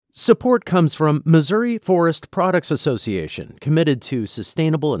Support comes from Missouri Forest Products Association, committed to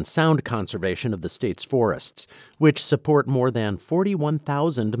sustainable and sound conservation of the state's forests, which support more than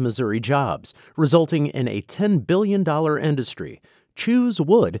 41,000 Missouri jobs, resulting in a $10 billion industry.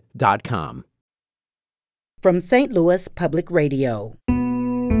 ChooseWood.com. From St. Louis Public Radio.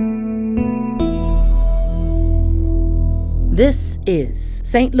 This is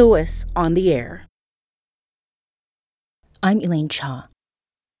St. Louis on the Air. I'm Elaine Cha.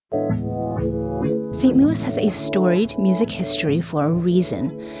 St. Louis has a storied music history for a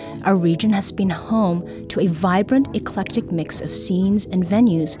reason. Our region has been home to a vibrant, eclectic mix of scenes and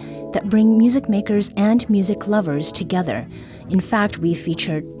venues that bring music makers and music lovers together. In fact, we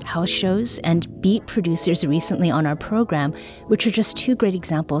featured house shows and beat producers recently on our program, which are just two great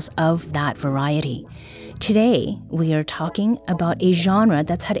examples of that variety. Today, we are talking about a genre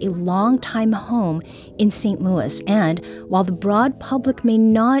that's had a long time home in St. Louis, and while the broad public may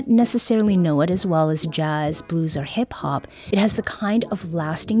not necessarily know it as well as jazz, blues, or hip-hop, it has the kind of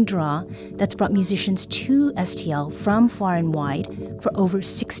lasting draw that's brought musicians to STL from far and wide for over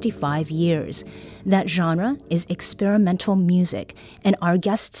 65 years. That genre is experimental music, and our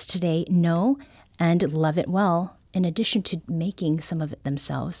guests today know and love it well, in addition to making some of it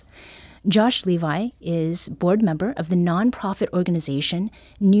themselves. Josh Levi is board member of the nonprofit organization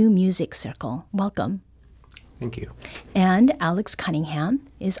New Music Circle. Welcome. Thank you. And Alex Cunningham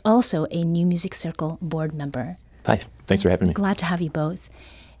is also a New Music Circle board member. Hi, thanks for having me. Glad to have you both.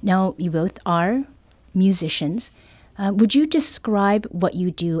 Now, you both are musicians. Would you describe what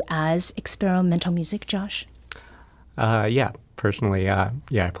you do as experimental music, Josh? Personally, I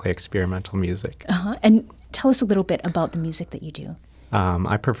play experimental music. And tell us a little bit about the music that you do.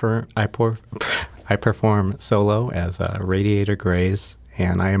 I perform solo as Radiator Grays,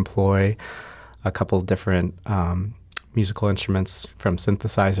 and I employ a couple different musical instruments, from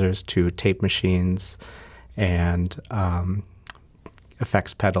synthesizers to tape machines and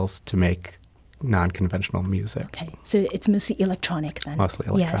effects pedals to make non-conventional music. Okay, so it's mostly electronic then? Mostly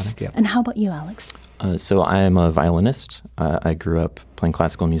electronic, yes. Yeah. And how about you, Alex? So I am a violinist. I grew up playing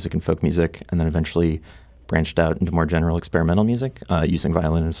classical music and folk music, and then eventually branched out into more general experimental music, using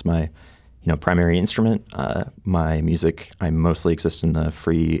violin as my, primary instrument. My music, I mostly exist in the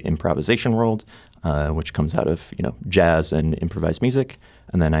free improvisation world, which comes out of, jazz and improvised music.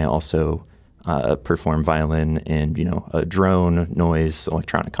 And then I also perform violin in, a drone, noise,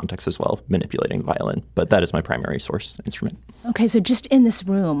 electronic context as well, manipulating the violin. But that is my primary source instrument. Okay, so just in this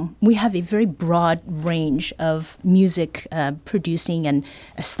room, we have a very broad range of music producing and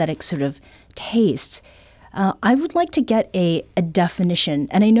aesthetic sort of tastes. I would like to get a definition,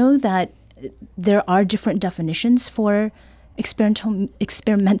 and I know that there are different definitions for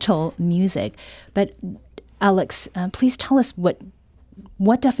experimental music, but Alex, please tell us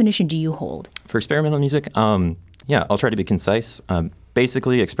what definition do you hold? For experimental music, I'll try to be concise.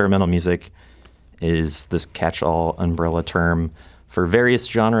 Basically, experimental music is this catch-all umbrella term for various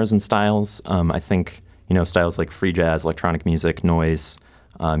genres and styles. I think, styles like free jazz, electronic music, noise,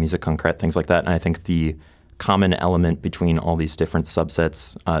 musique concrète, things like that. And I think the common element between all these different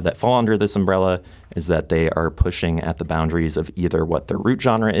subsets that fall under this umbrella is that they are pushing at the boundaries of either what the root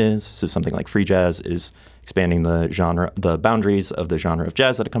genre is. So something like free jazz is expanding the boundaries of the genre of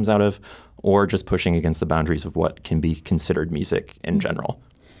jazz that it comes out of, or just pushing against the boundaries of what can be considered music in general.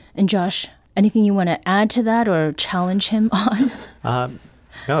 And Josh, anything you want to add to that or challenge him on?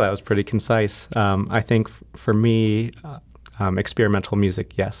 No, that was pretty concise. I think for me, experimental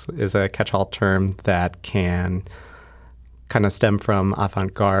music, yes, is a catch-all term that can kind of stem from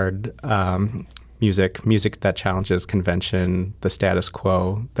avant-garde music that challenges convention, the status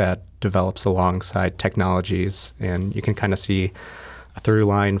quo, that develops alongside technologies. And you can kind of see a through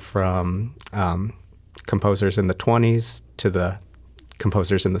line from composers in the 20s to the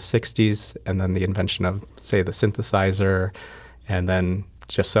composers in the 60s, and then the invention of, say, the synthesizer, and then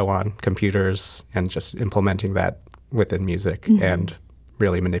just so on, computers, and just implementing that within music and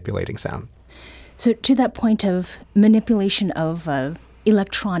really manipulating sound. So to that point of manipulation of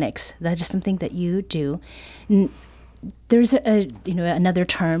electronics, that is something that you do. There's another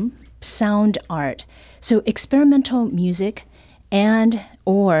term, sound art. So experimental music and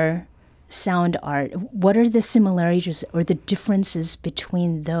or sound art, what are the similarities or the differences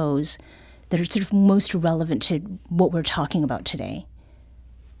between those that are sort of most relevant to what we're talking about today?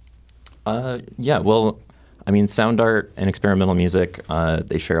 Sound art and experimental music,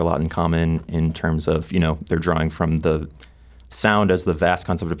 they share a lot in common in terms of, they're drawing from the sound as the vast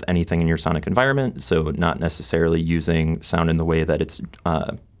concept of anything in your sonic environment, so not necessarily using sound in the way that it's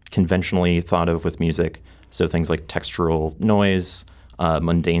conventionally thought of with music. So things like textural noise,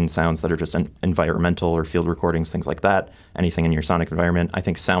 mundane sounds that are just environmental or field recordings, things like that, anything in your sonic environment. I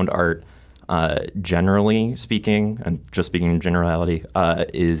think sound art, generally speaking, and just speaking in generality,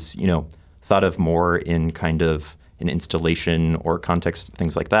 is, thought of more in kind of an installation or context,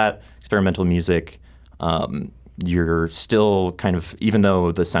 things like that. Experimental music, you're still kind of, even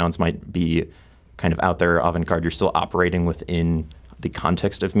though the sounds might be kind of out there, avant-garde, you're still operating within the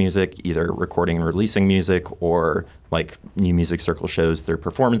context of music, either recording and releasing music, or like New Music Circle shows, they're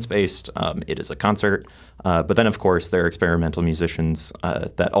performance-based. It is a concert. But then, of course, there are experimental musicians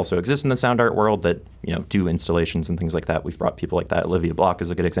that also exist in the sound art world that, do installations and things like that. We've brought people like that. Olivia Block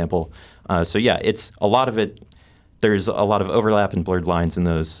is a good example. So yeah, it's a lot of it. There's a lot of overlap and blurred lines in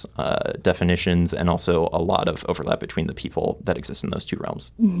those definitions, and also a lot of overlap between the people that exist in those two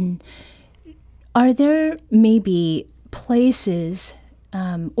realms. Mm-hmm. Are there maybe places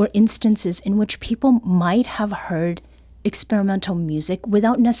or instances in which people might have heard experimental music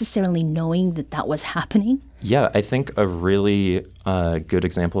without necessarily knowing that that was happening? Yeah, I think a really good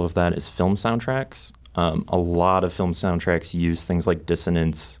example of that is film soundtracks. A lot of film soundtracks use things like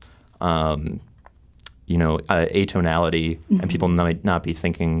dissonance, atonality, and people might not be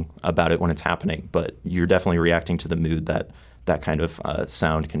thinking about it when it's happening, but you're definitely reacting to the mood that kind of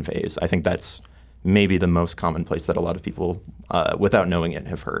sound conveys. I think that's maybe the most common place that a lot of people, without knowing it,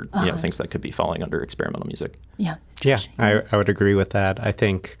 have heard, things that could be falling under experimental music. Yeah. Yeah, I would agree with that. I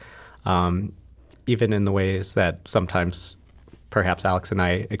think even in the ways that sometimes perhaps Alex and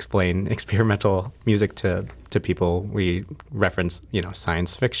I explain experimental music to people, we reference,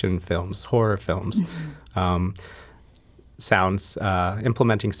 science fiction films, horror films, sounds,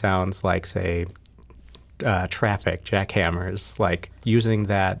 implementing sounds like, say, traffic, jackhammers, like using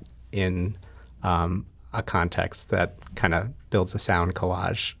that in a context that kind of builds a sound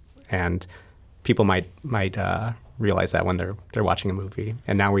collage, and people might realize that when they're watching a movie.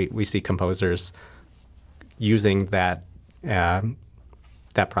 And now we see composers using that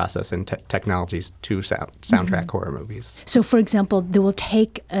process and technologies to soundtrack horror movies. So, for example, they will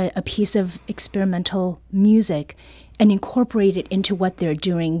take a piece of experimental music and incorporate it into what they're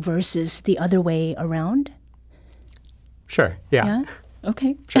doing versus the other way around? Sure, yeah.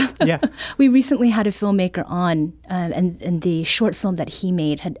 Okay. Sure. Yeah. We recently had a filmmaker on, and the short film that he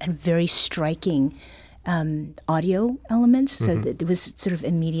made had very striking audio elements. So it was sort of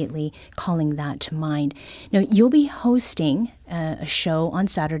immediately calling that to mind. Now, you'll be hosting a show on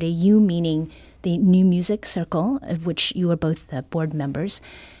Saturday, you meaning the New Music Circle, of which you are both board members,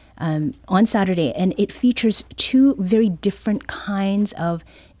 on Saturday. And it features two very different kinds of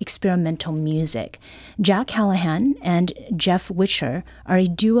experimental music. Jack Callahan and Jeff Witcher are a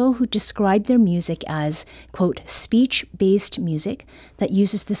duo who describe their music as, quote, speech-based music that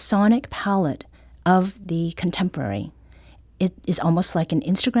uses the sonic palette of the contemporary. It is almost like an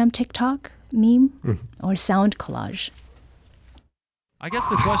Instagram TikTok meme or sound collage. I guess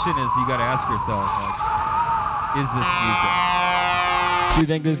the question is, you got to ask yourself, like, is this music? Do you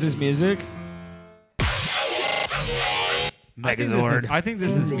think this is music? I think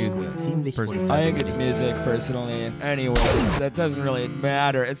this is music. Personally. I think it's music, personally. Anyways, that doesn't really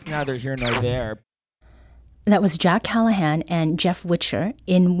matter. It's neither here nor there. That was Jack Callahan and Jeff Witcher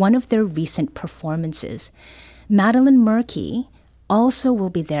in one of their recent performances. Madeline Murky also will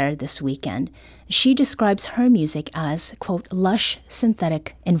be there this weekend. She describes her music as, quote, lush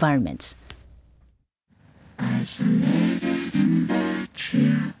synthetic environments. Isolated in the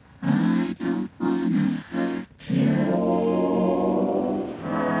tree, I don't wanna hurt you.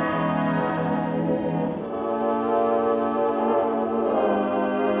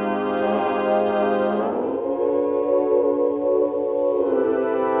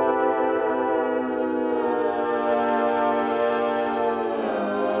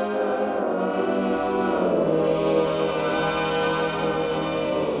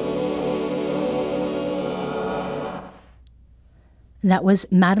 That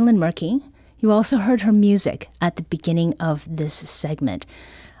was Madeline Murky. You also heard her music at the beginning of this segment.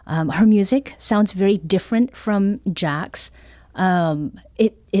 Her music sounds very different from Jack's.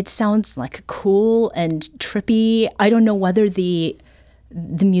 It sounds like cool and trippy. I don't know whether the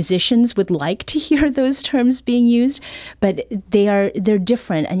musicians would like to hear those terms being used, but they're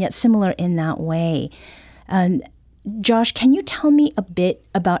different and yet similar in that way. Josh, can you tell me a bit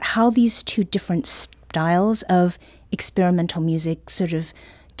about how these two different styles of experimental music sort of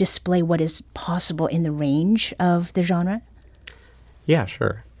display what is possible in the range of the genre? Yeah,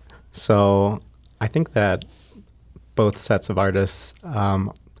 sure. So I think that both sets of artists,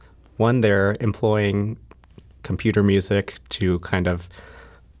 one, they're employing computer music to kind of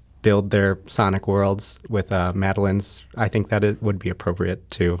build their sonic worlds with Madeline's, I think that it would be appropriate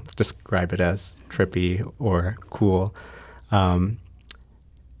to describe it as trippy or cool. They're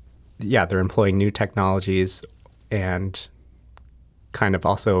employing new technologies and kind of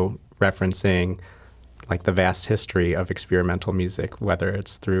also referencing like the vast history of experimental music, whether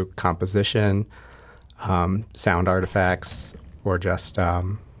it's through composition, sound artifacts, or just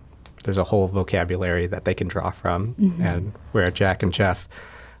there's a whole vocabulary that they can draw from, and where Jack and Jeff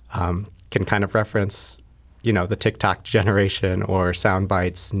can kind of reference, the TikTok generation or sound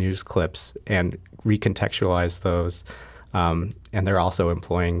bites, news clips, and recontextualize those. And they're also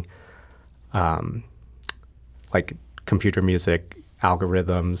employing like computer music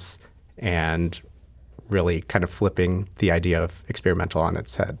algorithms and really kind of flipping the idea of experimental on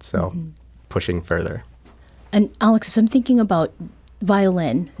its head. So pushing further. And Alexis, I'm thinking about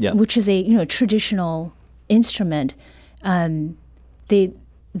violin, Yeah. which is a traditional instrument.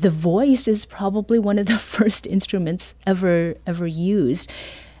 The voice is probably one of the first instruments ever used.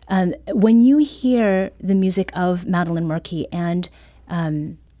 When you hear the music of Madeline Murky and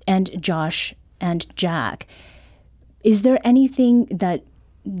Josh and Jack, is there anything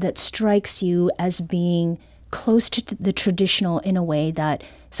that strikes you as being close to the traditional in a way that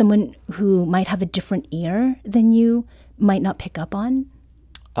someone who might have a different ear than you might not pick up on?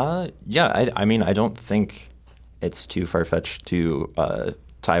 I mean, I don't think it's too far-fetched to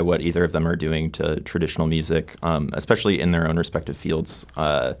tie what either of them are doing to traditional music, especially in their own respective fields.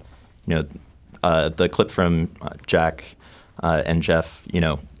 The clip from Jack and Jeff,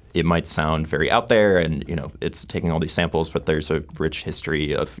 it might sound very out there and, it's taking all these samples, but there's a rich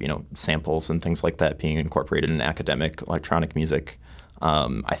history of, samples and things like that being incorporated in academic electronic music.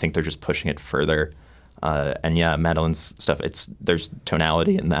 I think they're just pushing it further. Madeline's stuff, there's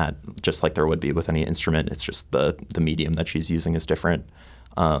tonality in that, just like there would be with any instrument. It's just the medium that she's using is different.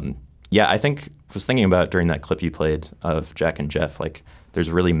 I was thinking about during that clip you played of Jack and Jeff, like there's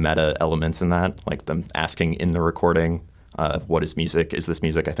really meta elements in that, like them asking in the recording, what is music? Is this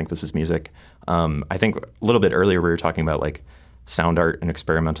music? I think this is music. I think a little bit earlier we were talking about like sound art and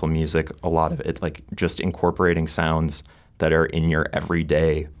experimental music, a lot of it like just incorporating sounds that are in your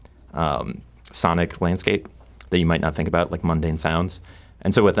everyday sonic landscape that you might not think about, like mundane sounds.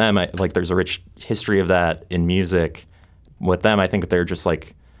 And so with them, there's a rich history of that in music. With them, I think they're just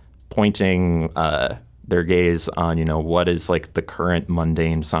like pointing their gaze on, what is like the current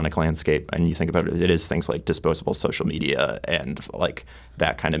mundane sonic landscape. And you think about it, it is things like disposable social media and like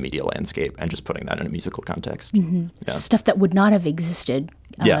that kind of media landscape, and just putting that in a musical context. Yeah. Stuff that would not have existed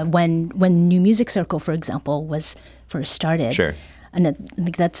when New Music Circle, for example, was first started. Sure. And I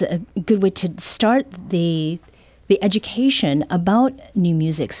think that's a good way to start the education about New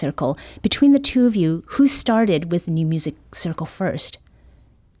Music Circle. Between the two of you, who started with New Music Circle first?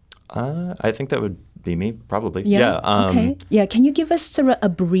 I think that would be me, probably. Okay. Can you give us sort of a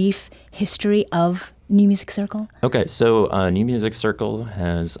brief history of New Music Circle? Okay, so New Music Circle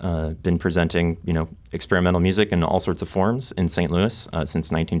has been presenting, experimental music in all sorts of forms in St. Louis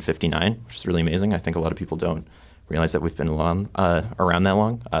since 1959, which is really amazing. I think a lot of people don't realize that we've been around that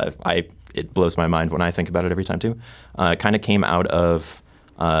long. It blows my mind when I think about it every time too. It kind of came out of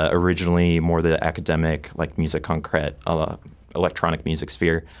originally more the academic, like musique concrète, electronic music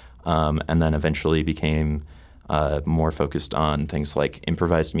sphere, and then eventually became more focused on things like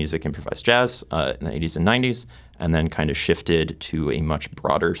improvised music, improvised jazz in the 80s and 90s, and then kind of shifted to a much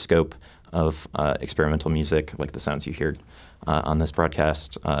broader scope of experimental music, like the sounds you heard on this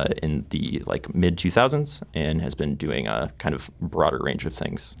broadcast in the mid 2000s, and has been doing a kind of broader range of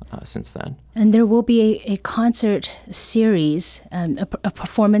things since then. And there will be a concert series, a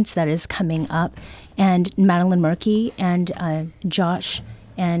performance that is coming up, and Madeline Murky and Josh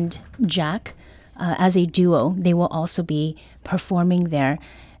and Jack, as a duo, they will also be performing there.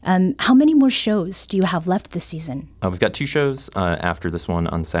 How many more shows do you have left this season? We've got 2 shows after this one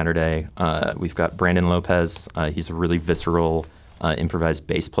on Saturday. We've got Brandon Lopez. He's a really visceral improvised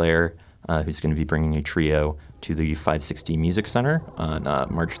bass player who's going to be bringing a trio to the 560 Music Center on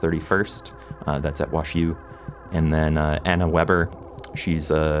March 31st. That's at WashU. And then Anna Weber.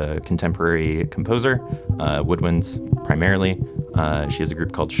 She's a contemporary composer, woodwinds primarily. She has a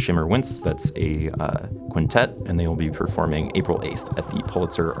group called Shimmer Wince that's a quintet, and they will be performing April 8th at the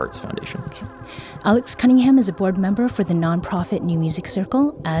Pulitzer Arts Foundation. Okay. Alex Cunningham is a board member for the nonprofit New Music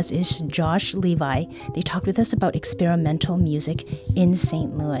Circle, as is Josh Levi. They talked with us about experimental music in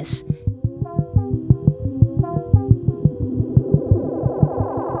St. Louis.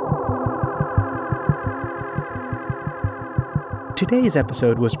 Today's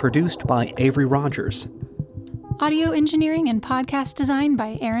episode was produced by Avery Rogers. Audio engineering and podcast design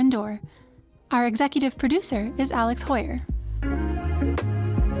by Aaron Dorr. Our executive producer is Alex Hoyer.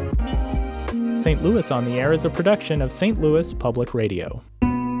 St. Louis on the Air is a production of St. Louis Public Radio.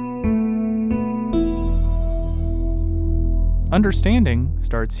 Understanding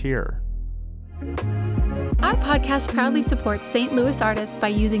starts here. Our podcast proudly supports St. Louis artists by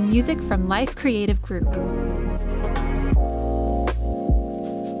using music from Life Creative Group.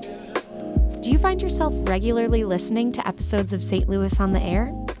 Do you find yourself regularly listening to episodes of St. Louis on the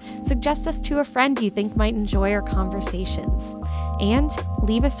Air? Suggest us to a friend you think might enjoy our conversations. And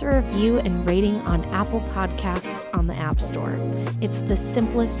leave us a review and rating on Apple Podcasts on the App Store. It's the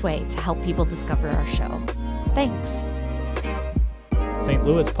simplest way to help people discover our show. Thanks. St.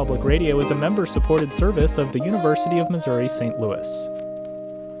 Louis Public Radio is a member-supported service of the University of Missouri St. Louis.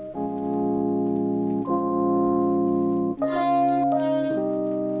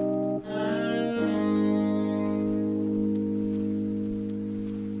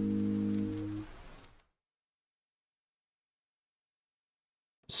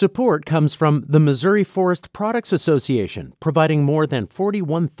 Support comes from the Missouri Forest Products Association, providing more than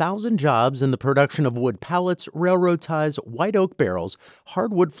 41,000 jobs in the production of wood pallets, railroad ties, white oak barrels,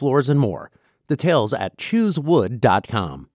 hardwood floors, and more. Details at choosewood.com.